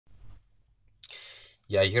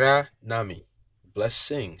Yaira Nami,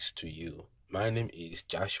 blessings to you. My name is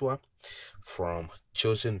Joshua from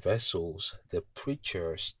Chosen Vessels, the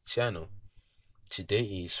Preacher's channel. Today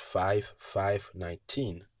is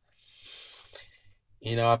 5/5/19.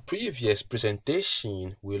 In our previous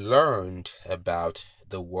presentation, we learned about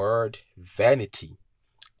the word vanity.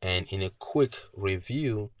 And in a quick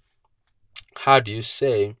review, how do you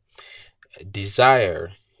say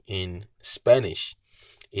desire in Spanish?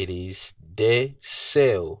 It is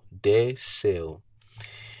deseo.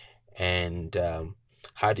 And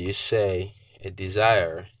how do you say a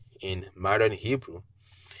desire in modern Hebrew?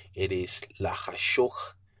 It is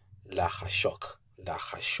lachashok.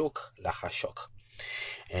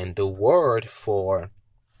 And the word for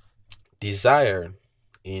desire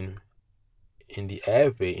in the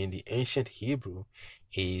Arabic, in the ancient Hebrew,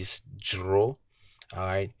 is dro. All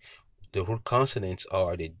right. The root consonants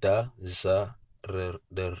are the da, za, the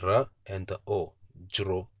r, and the o.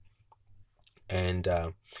 Dro. And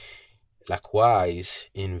likewise,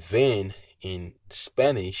 in vain in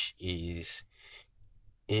Spanish is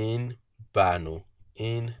in vano.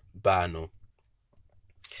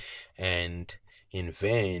 And in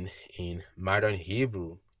vain in modern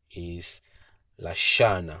Hebrew is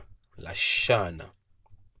lashana.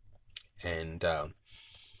 And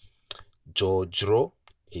jodro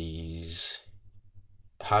is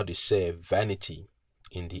how to say vanity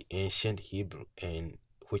in the ancient Hebrew, and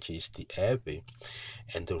which is the Arabic,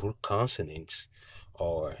 and the root consonants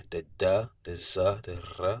are the da, the za, the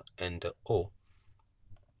r, and the o.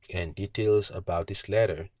 And details about this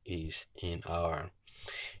letter is in our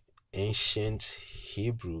ancient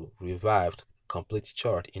Hebrew revived complete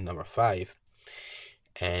chart in number 5,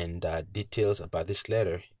 and details about this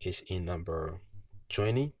letter is in number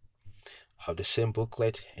 20 of the same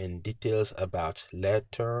booklet, and details about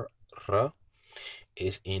letter R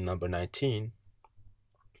is in number 19,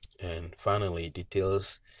 and finally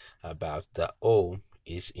details about the O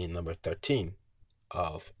is in number 13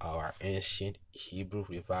 of our ancient Hebrew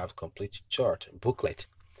revived complete chart booklet.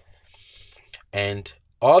 And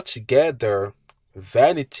altogether,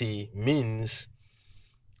 vanity means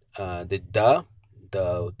the da,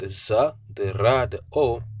 the za, the ra, the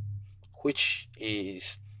o, which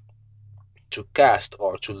is to cast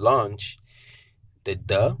or to launch, the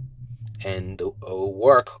da, and the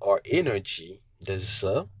work or energy, the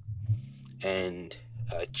za, and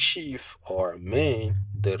chief or main,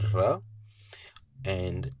 the ra,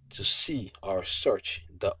 and to see or search,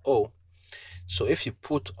 the o. So if you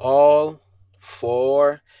put all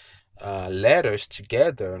 4 letters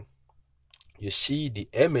together, you see the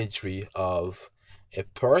imagery of a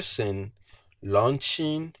person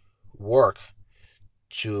launching work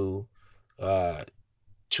to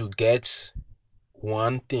get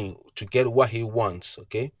one thing, to get what he wants.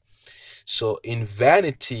 Okay, so in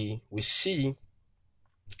vanity we see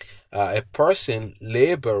a person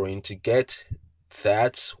laboring to get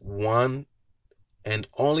that one and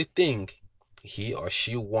only thing he or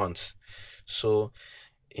she wants. So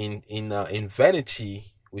in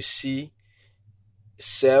vanity we see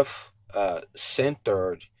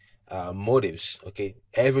self-centered motives. Okay,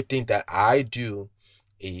 everything that I do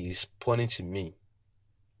is pointing to me,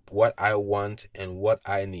 what I want and what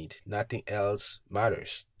I need. Nothing else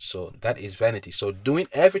matters. So that is vanity. So doing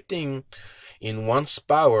everything in one's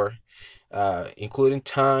power, including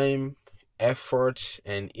time, effort,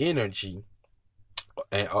 and energy,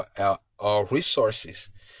 and or resources,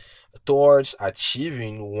 towards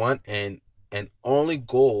achieving one and only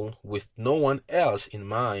goal, with no one else in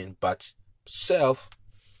mind but self,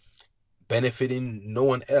 benefiting no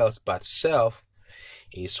one else but self,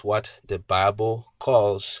 is what the Bible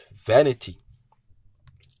calls vanity.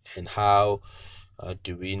 And how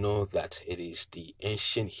do we know that? It is the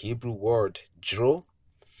ancient Hebrew word dro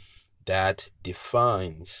that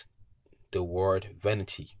defines the word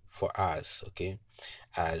vanity for us, okay,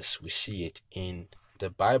 as we see it in the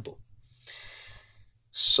Bible.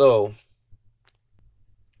 So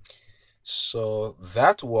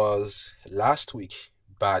that was last week,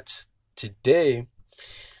 but today,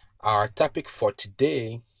 our topic for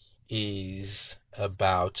today is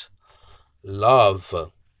about love.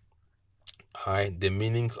 Alright, the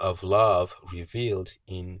meaning of love revealed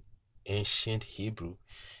in ancient Hebrew,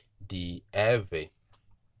 the Arabic.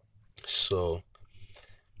 So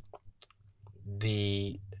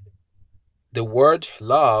the word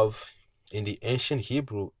love in the ancient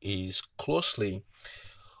Hebrew is closely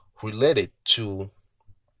related to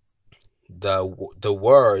the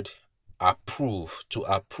word approve, to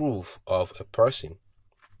approve of a person.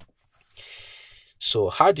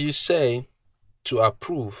 So how do you say to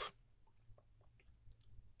approve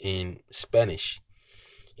in Spanish?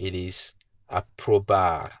 it is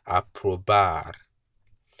aprobar, aprobar.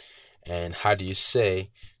 And how do you say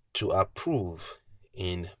to approve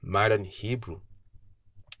in modern Hebrew?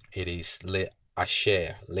 It is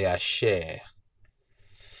le'asher, le'asher.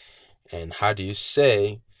 And how do you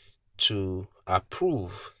say to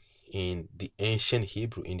approve in the ancient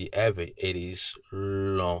Hebrew, in the Hebrew? It is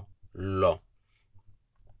lo, lo.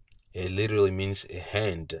 It literally means a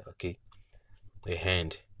hand, okay? A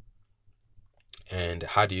hand. And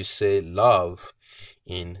how do you say love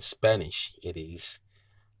in Spanish? It is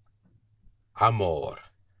amor,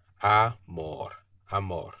 amor,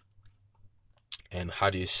 amor. And how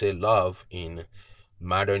do you say love in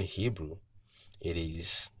modern Hebrew? It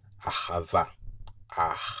is ahava,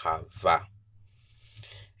 ahava.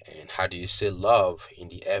 And how do you say love in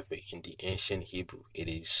the Hebrew, in the ancient Hebrew? It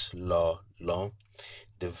is lo, lo.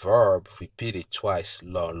 The verb repeated twice,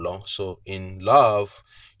 lo, lo. So in love,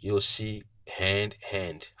 you'll see hand,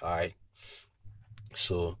 hand. All right.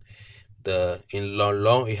 So in lo,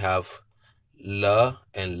 lo, you have la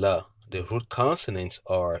and la. The root consonants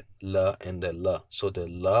are la and the la. So the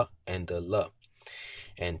la and the la.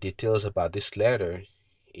 And details about this letter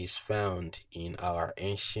is found in our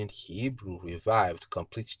ancient Hebrew revived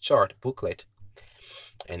complete chart booklet.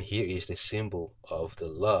 And here is the symbol of the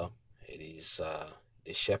la. It is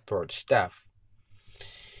the shepherd's staff.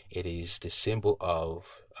 It is the symbol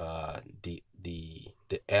of the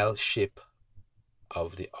L shape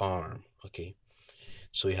of the arm. Okay,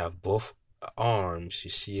 so you have both arms. You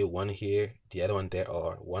see one here, the other one there,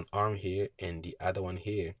 or one arm here and the other one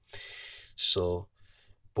here. So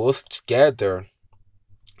both together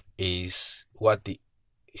is what the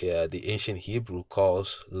ancient Hebrew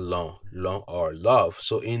calls long, long, or love.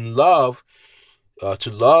 So in love, to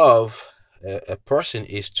love a person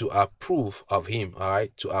is to approve of him. All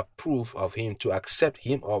right, to approve of him, to accept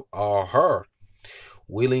him or her,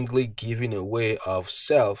 willingly giving away of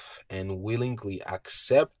self and willingly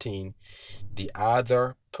accepting the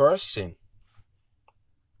other person.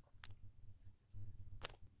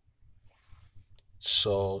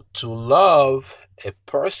 So to love a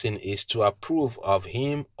person is to approve of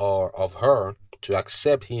him or of her, to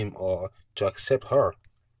accept him or to accept her.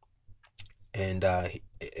 And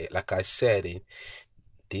like I said,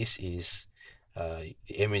 this is the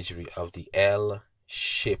imagery of the L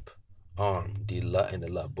shape arm, the la and the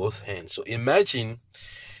la, both hands. So imagine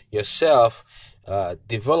yourself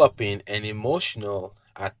developing an emotional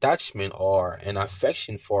attachment or an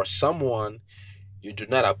affection for someone you do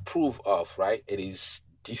not approve of, right? It is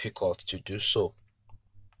difficult to do so.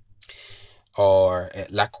 Or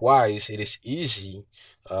likewise, it is easy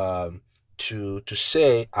to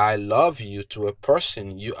say I love you to a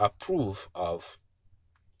person you approve of,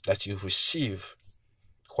 that you receive.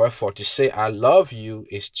 Wherefore, to say I love you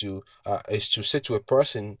is to say to a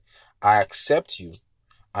person, I accept you,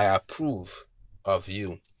 I approve of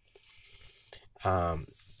you.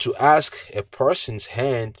 To ask a person's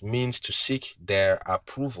hand means to seek their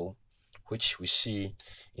approval, which we see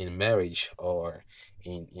in marriage or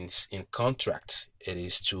in contracts. It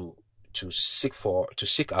is to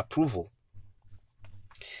seek approval.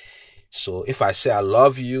 So if I say I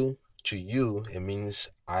love you to you, it means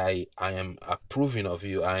I am approving of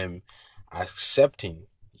you, I am accepting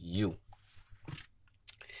you.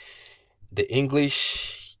 The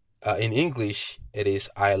English in English it is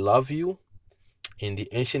I love you. In the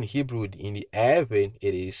ancient Hebrew, in the Arabic,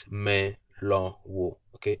 it is me lo wo.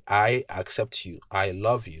 Okay, I accept you, I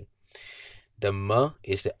love you. The me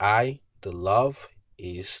is the I, the love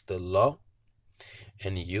is the lo,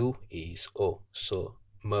 and you is o. So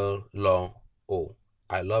me lo o,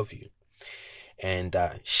 I love you. And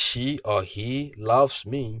she or he loves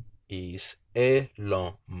me is e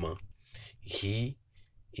lo me. He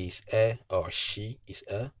is e or she is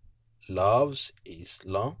e. Loves is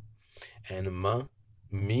lo. And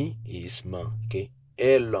me is me. Okay,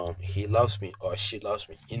 Elam, he loves me or she loves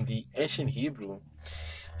me. In the ancient Hebrew,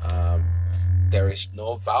 there is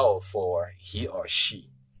no vowel for he or she.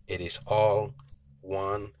 It is all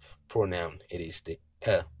one pronoun. It is the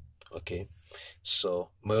e. Okay, so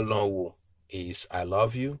melonwu is I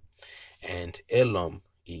love you, and Elam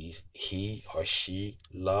is he or she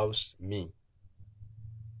loves me.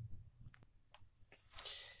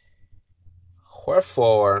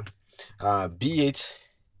 Wherefore, be it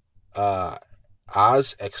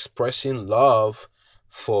as expressing love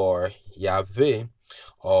for Yahweh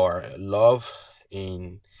or love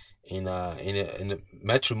in a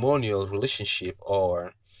matrimonial relationship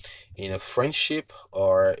or in a friendship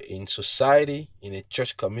or in society, in a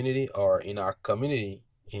church community or in our community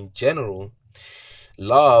in general,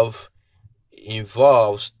 love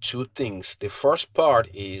involves two things. The first part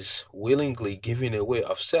is willingly giving away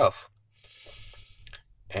of self,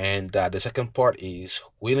 and the second part is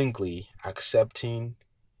willingly accepting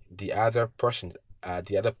the other person,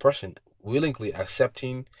 willingly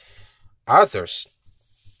accepting others.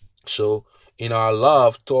 So, in our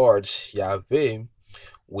love towards Yahweh,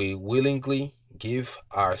 we willingly give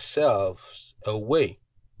ourselves away,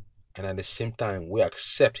 and at the same time, we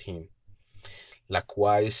accept Him.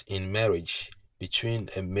 Likewise, in marriage between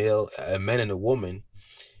a man and a woman,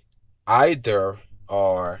 either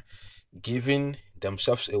are giving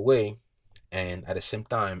themselves away and at the same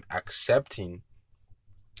time accepting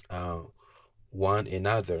uh, one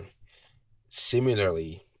another.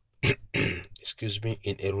 Similarly, excuse me,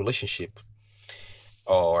 in a relationship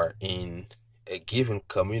or in a given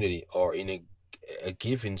community or in a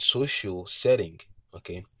given social setting.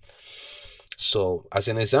 Okay, so as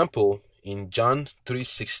an example, in John 3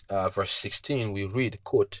 6 verse 16, we read,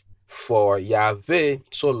 quote, "For Yahweh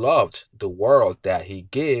so loved the world that he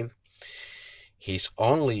gave his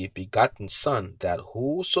only begotten Son, that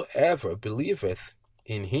whosoever believeth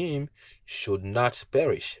in him should not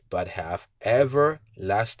perish, but have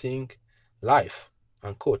everlasting life."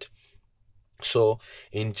 Unquote. So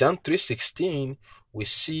in John 3:16, we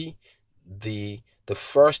see the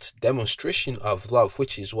first demonstration of love,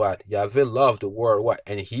 which is what Yahweh loved the world, what,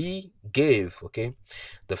 and he gave, okay,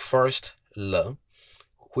 the first love,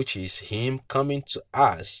 which is him coming to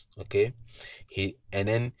us, okay, and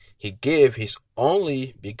then he gave his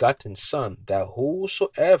only begotten Son, that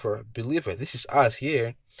whosoever believeth, this is us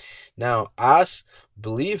here now, us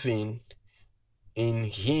believing in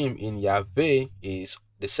him, in Yahweh, is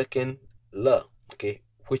the second love, okay,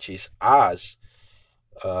 which is us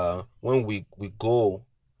when we go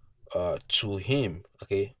to him,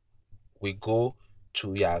 okay, we go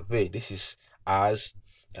to Yahweh. This is us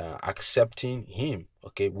accepting him,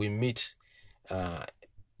 okay. We meet uh,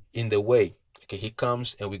 in the way, okay. He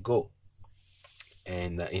comes and we go,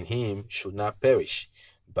 and in him should not perish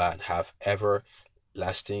but have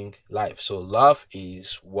everlasting life. So love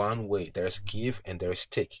is one way. There's give and there's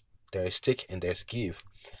take. There is take and there's give.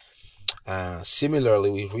 Similarly,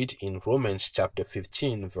 we read in Romans chapter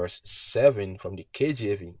 15 verse 7 from the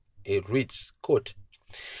KJV. It reads, quote,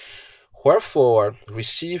 "Wherefore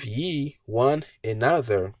receive ye one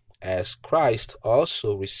another, as Christ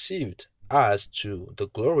also received us to the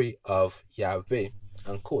glory of Yahweh."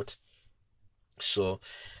 Unquote. So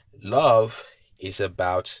love is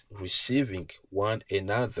about receiving one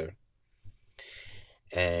another,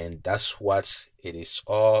 and that's what it is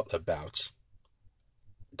all about.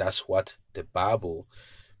 That's what the Bible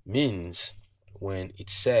means when it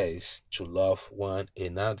says to love one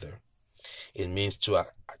another. It means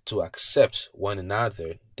to accept one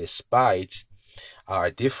another despite our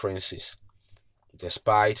differences,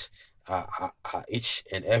 despite each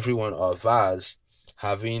and every one of us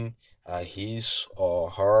having his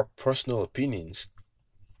or her personal opinions,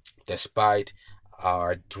 despite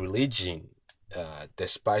our religion,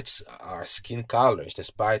 despite our skin colors,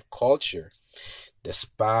 despite culture,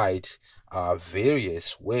 despite our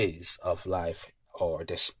various ways of life, or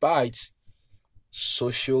despite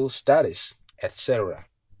social status, etc.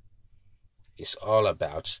 It's all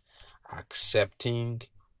about accepting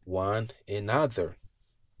one another,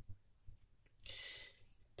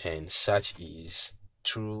 and such is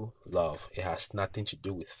true love. It has nothing to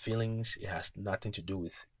do with feelings, it has nothing to do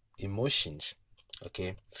with emotions.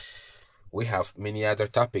 Okay, we have many other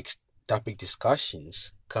topic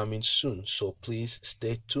discussions coming soon, so please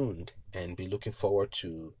stay tuned and be looking forward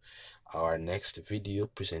to our next video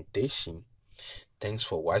presentation. Thanks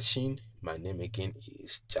for watching. My name again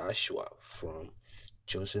is Joshua from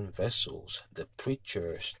Chosen Vessels, the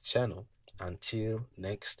Preacher's channel. Until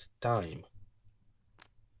next time.